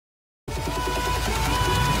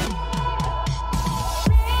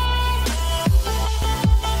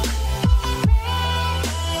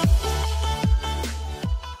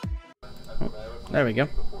There we go.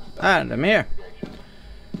 And I'm here.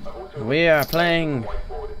 We are playing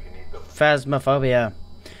Phasmophobia.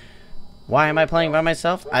 Why am I playing by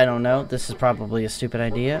myself? I don't know. This is probably a stupid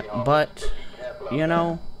idea, but, you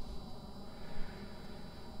know,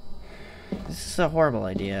 this is a horrible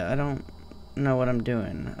idea. I don't know what I'm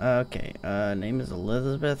doing. Okay, name is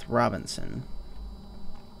Elizabeth Robinson.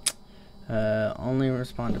 Only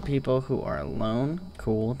respond to people who are alone.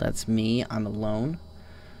 Cool, that's me. I'm alone.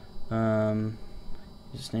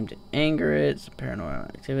 Just name to anger it. It's a paranormal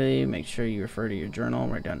activity. Make sure you refer to your journal.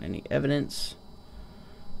 Write down any evidence.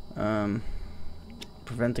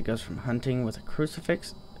 Prevent the ghost from hunting with a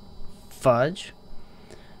crucifix. Fudge.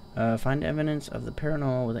 Find evidence of the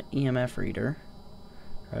paranormal with an EMF reader.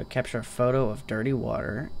 Capture a photo of dirty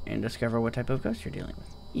water and discover what type of ghost you're dealing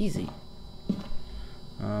with. Easy.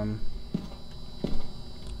 So I'm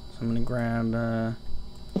gonna grab the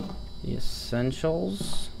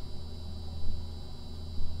essentials.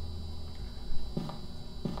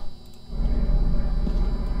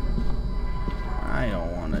 I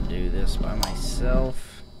don't want to do this by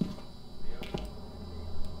myself.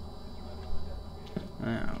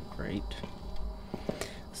 Oh, great.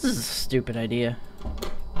 This is a stupid idea.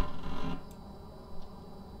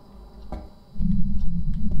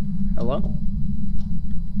 Hello?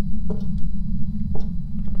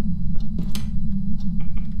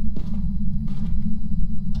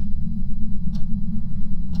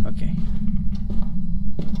 Okay.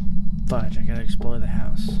 Fudge, I gotta explore the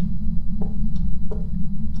house.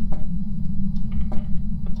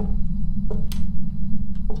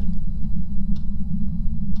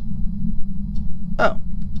 Oh.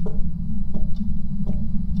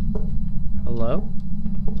 Hello?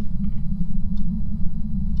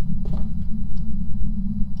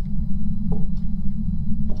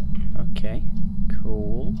 Okay,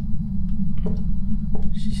 cool.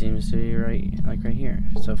 She seems to be right here.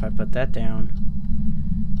 So if I put that down,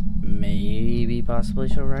 maybe possibly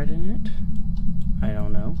she'll write in it? I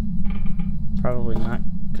don't know. Probably not,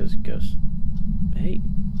 because ghosts... Hey,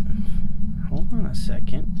 hold on a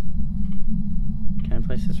second. Can I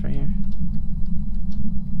place this right here?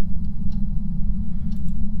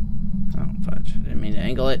 Oh, fudge. I didn't mean to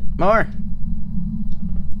angle it. More!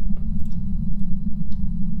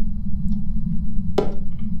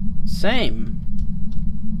 Same.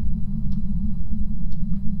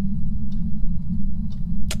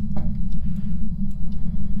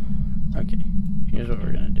 Okay, here's what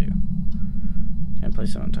we're gonna do. Can I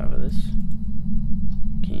place it on top of this?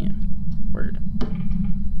 Can. Word.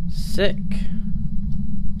 Sick.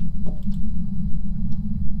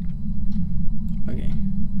 Okay.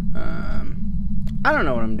 I don't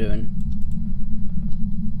know what I'm doing.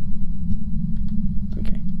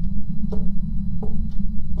 Okay.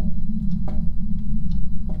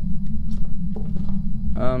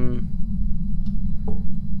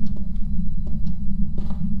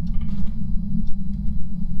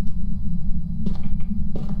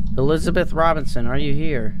 Elizabeth Robinson, are you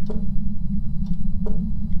here?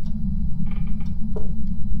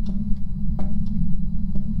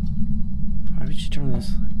 Why would you turn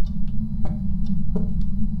this?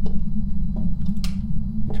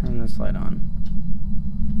 Turn this light on.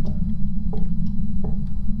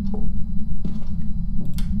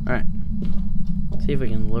 Alright. See if we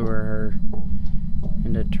can lure her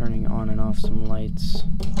into turning on and off some lights.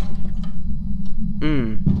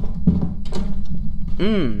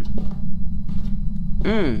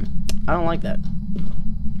 I don't like that.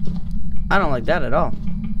 I don't like that at all.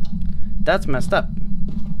 That's messed up.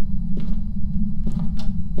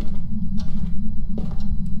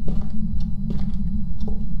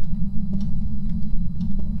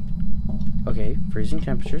 Okay, freezing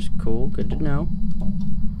temperatures. Cool, good to know.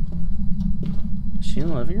 Is she in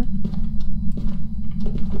the living room?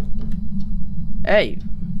 Hey!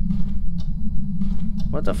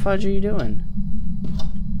 What the fudge are you doing?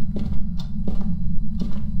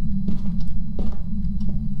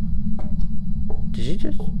 Did you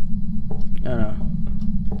just... Oh no.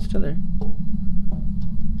 It's still there.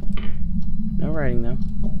 No writing though.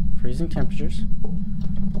 Freezing temperatures.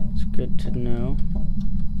 It's good to know.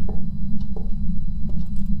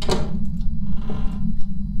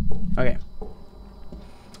 Okay.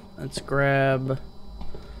 Let's grab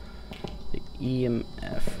the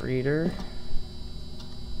EMF reader.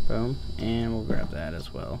 Boom. And we'll grab that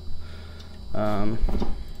as well.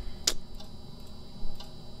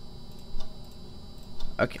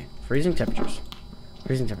 Okay. Freezing temperatures.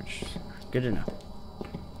 Freezing temperatures. Good to know.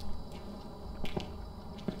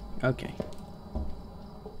 Okay.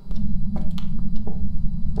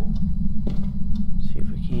 See if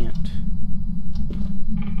we can't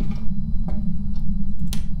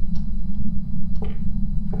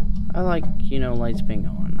I like, you know, lights being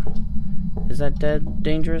on. Is that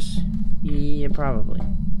dangerous? Yeah, probably.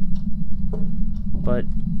 But,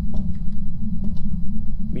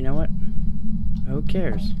 you know what? Who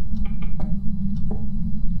cares?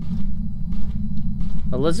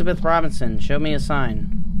 Elizabeth Robinson, show me a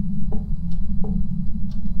sign.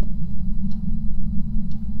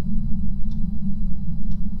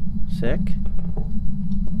 Sick.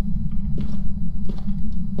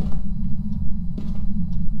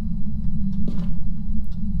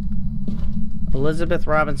 Elizabeth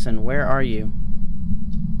Robinson, where are you?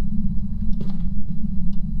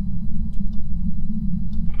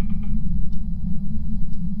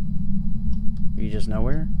 You just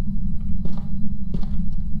nowhere?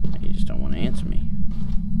 You just don't want to answer me.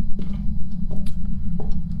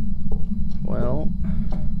 Well,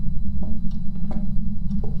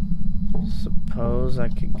 suppose I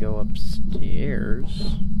could go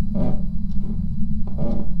upstairs. No,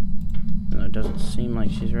 it doesn't seem like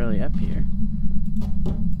she's really up here.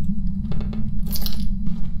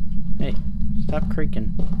 Hey, stop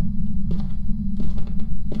creaking.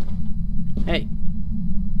 Hey.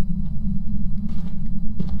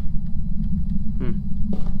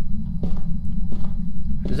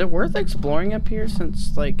 Is it worth exploring up here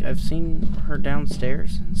since, like, I've seen her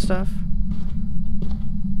downstairs and stuff?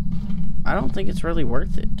 I don't think it's really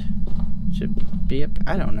worth it. Should be up...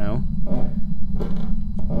 I don't know.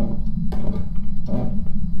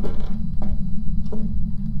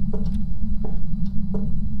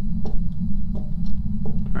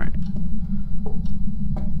 Alright.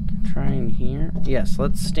 Try in here. Yes,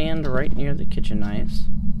 let's stand right near the kitchen knives.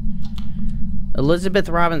 Elizabeth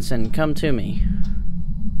Robinson, come to me.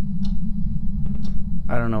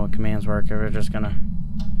 I don't know what commands work. We're just gonna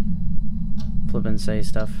flip and say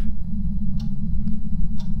stuff.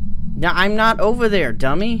 Now, I'm not over there,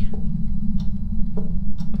 dummy.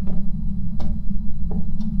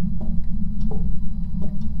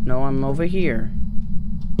 No, I'm over here.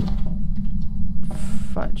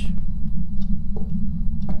 Fudge.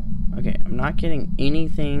 Okay, I'm not getting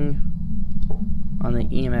anything on the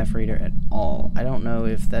EMF reader at all. I don't know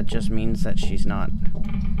if that just means that she's not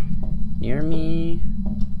near me,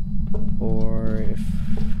 or if...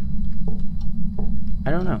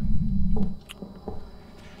 I don't know.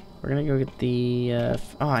 We're gonna go get the,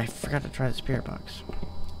 oh, I forgot to try the spirit box.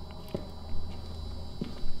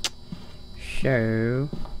 So,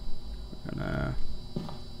 we're gonna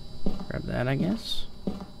grab that, I guess.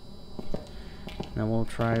 And then we'll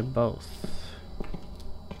try both.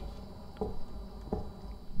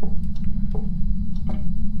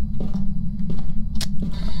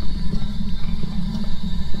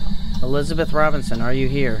 Elizabeth Robinson, are you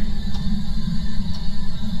here?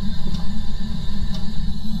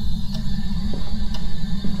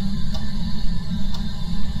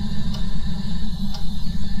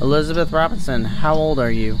 Elizabeth Robinson, how old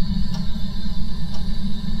are you?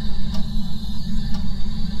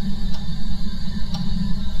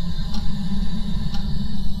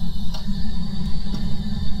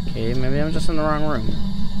 Okay, maybe I'm just in the wrong room.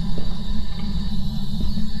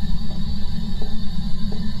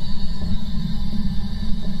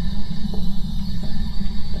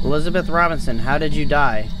 Elizabeth Robinson, how did you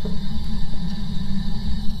die?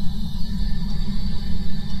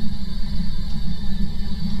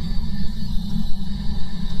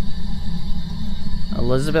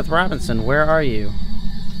 Elizabeth Robinson, where are you?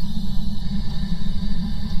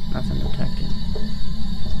 Nothing detected.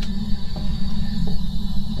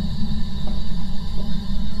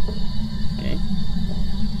 Okay.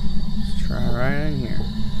 Let's try right in here.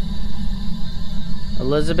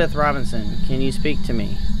 Elizabeth Robinson, can you speak to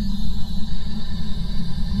me?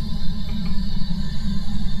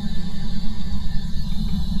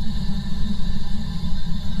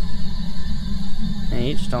 Hey,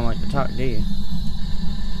 you just don't like to talk, do you?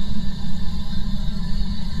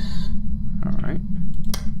 Alright.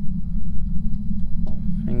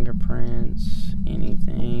 Fingerprints,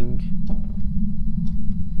 anything.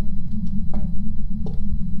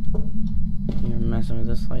 You're messing with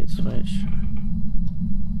this light switch.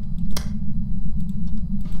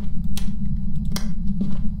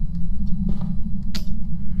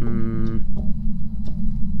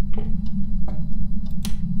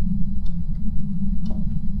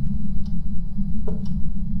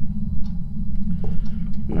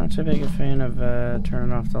 Not too big a fan of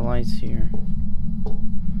turning off the lights here,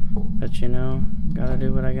 but you know, gotta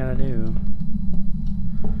do what I gotta do.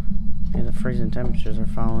 Okay, the freezing temperatures are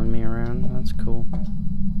following me around. That's cool.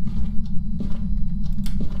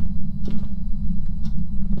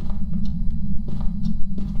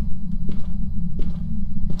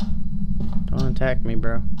 Don't Don't attack me,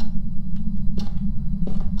 bro.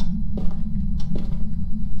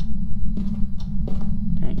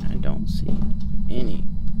 Dang, I don't see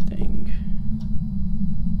anything.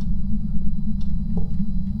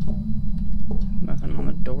 Nothing on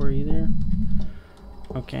the door either.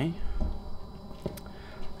 Okay.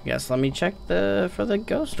 I guess let me check for the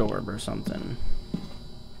ghost orb or something.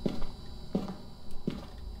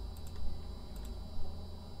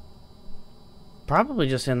 Probably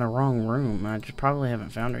just in the wrong room. I just probably haven't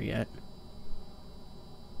found her yet.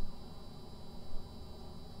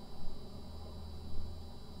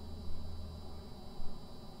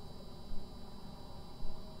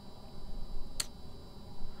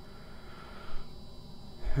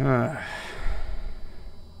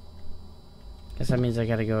 Guess that means I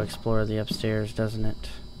gotta go explore the upstairs, doesn't it?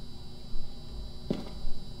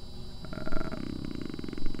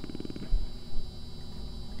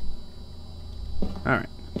 Alright.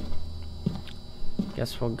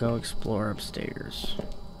 Guess we'll go explore upstairs.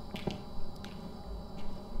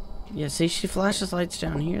 Yeah, see, she flashes lights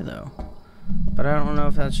down here, though. But I don't know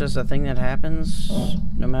if that's just a thing that happens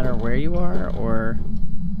no matter where you are, or...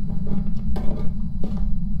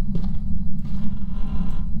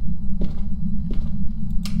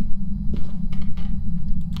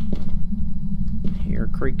 Here,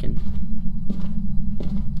 creaking.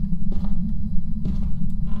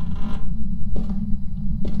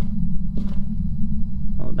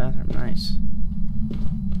 Oh, the bathroom, nice.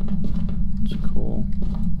 It's cool.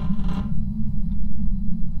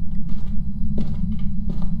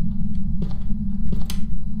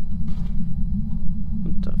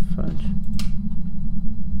 What the fudge?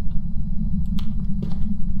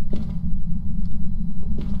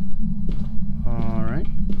 Alright.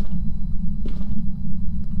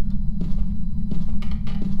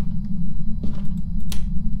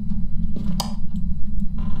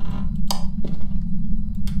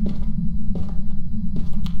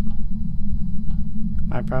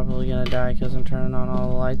 Am I probably gonna die because I'm turning on all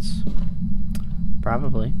the lights?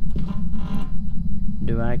 Probably.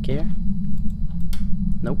 Do I care?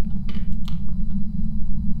 Nope.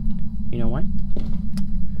 You know why?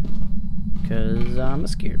 Because I'm a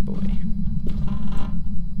scared boy.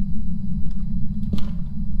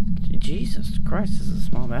 Jesus Christ, this is a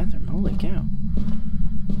small bathroom. Holy cow.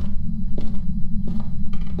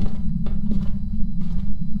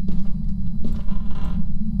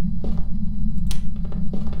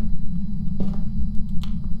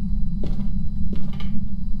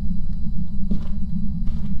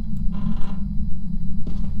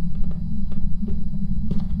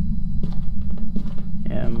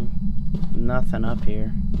 Nothing up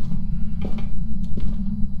here.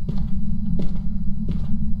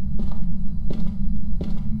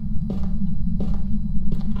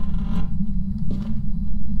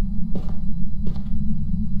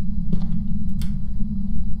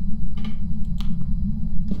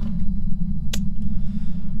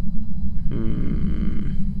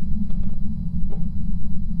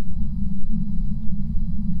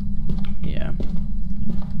 Yeah.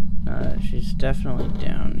 She's definitely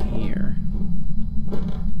down here.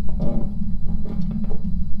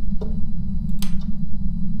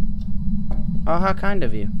 Oh, how kind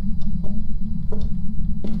of you.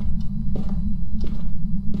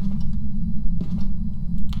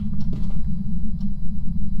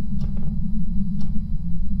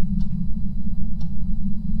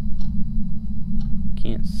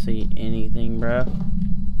 Can't see anything, bro.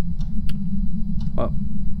 Whoa.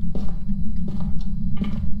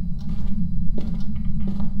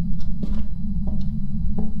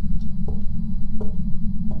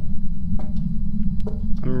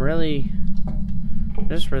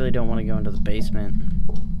 I just really don't want to go into the basement.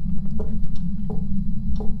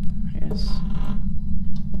 I guess.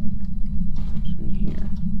 What's in here?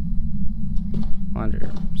 Laundry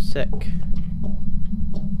room. Sick.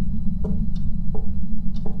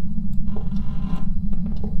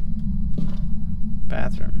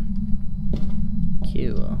 Bathroom.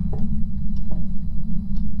 Cool.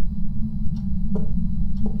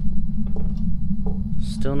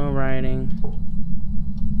 Still no writing.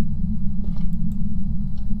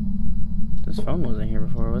 This phone wasn't here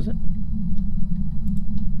before, was it?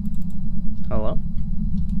 Hello?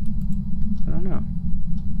 I don't know.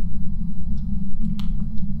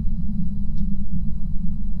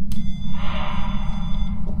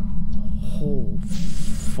 Oh,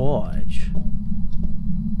 fudge.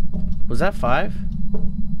 Was that 5?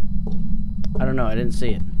 I don't know, I didn't see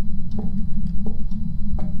it.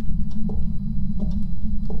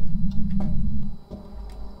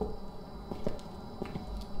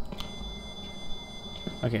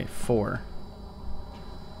 Okay, 4.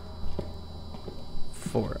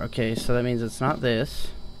 4. Okay, so that means it's not this.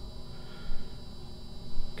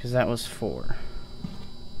 Because that was 4.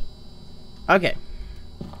 Okay.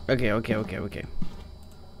 Okay.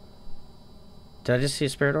 Did I just see a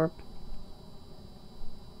spirit orb?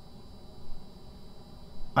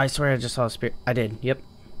 I swear I just saw a spirit. I did, yep.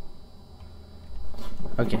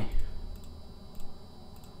 Okay.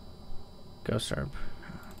 Ghost orb.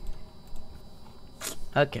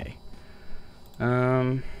 Okay.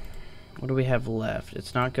 What do we have left?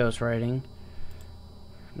 It's not ghost writing.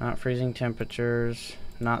 Not freezing temperatures.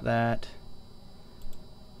 Not that.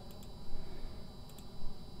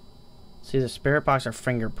 See, the spirit box are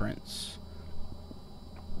fingerprints.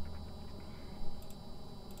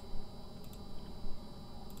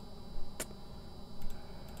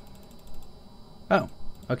 Oh.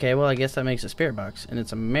 Okay, well, I guess that makes a spirit box, and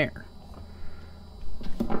it's a mare.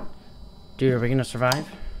 Dude, are we gonna survive?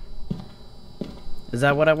 Is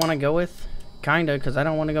that what I want to go with? Kinda, because I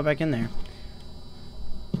don't want to go back in there.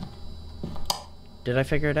 Did I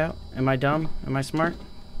figure it out? Am I dumb? Am I smart?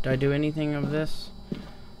 Did I do anything of this?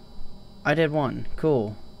 I did one.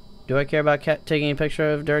 Cool. Do I care about taking a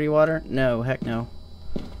picture of dirty water? No, heck no.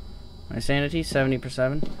 My sanity, 70 per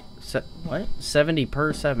 7. What? 70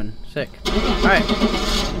 per 7. Sick. Alright.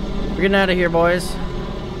 We're getting out of here, boys.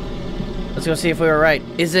 Let's go see if we were right.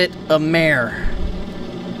 Is it a mare?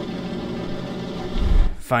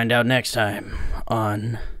 Find out next time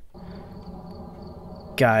on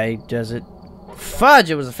Guy Does It. Fudge!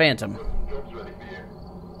 It was a phantom.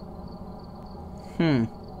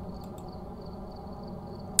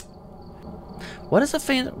 What is a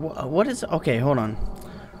phantom? What is... Okay, hold on.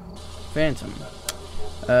 Phantom.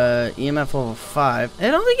 EMF level 5.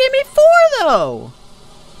 It only gave me 4, though!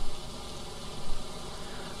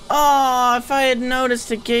 Oh, if I had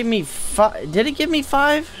noticed it gave me 5... Did it give me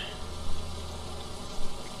 5?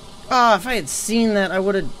 Oh, if I had seen that, I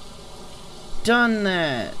would have done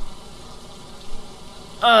that.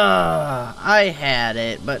 I had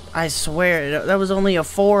it, but I swear, that was only a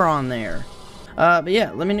 4 on there. But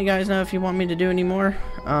yeah, let me guys know if you want me to do any more.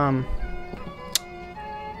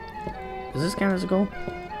 Does this count as a goal?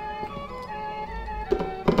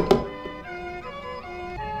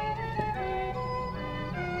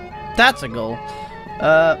 That's a goal.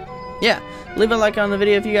 Yeah. Leave a like on the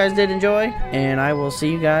video if you guys did enjoy, and I will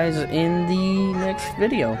see you guys in the next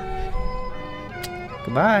video.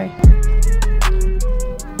 Goodbye.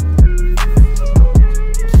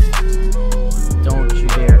 Don't you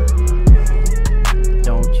dare.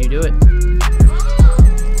 Don't you do it.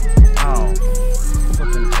 Oh,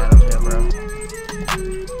 flipping tattletale, bro.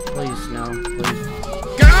 Please, no. Please.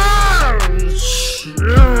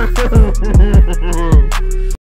 Gosh!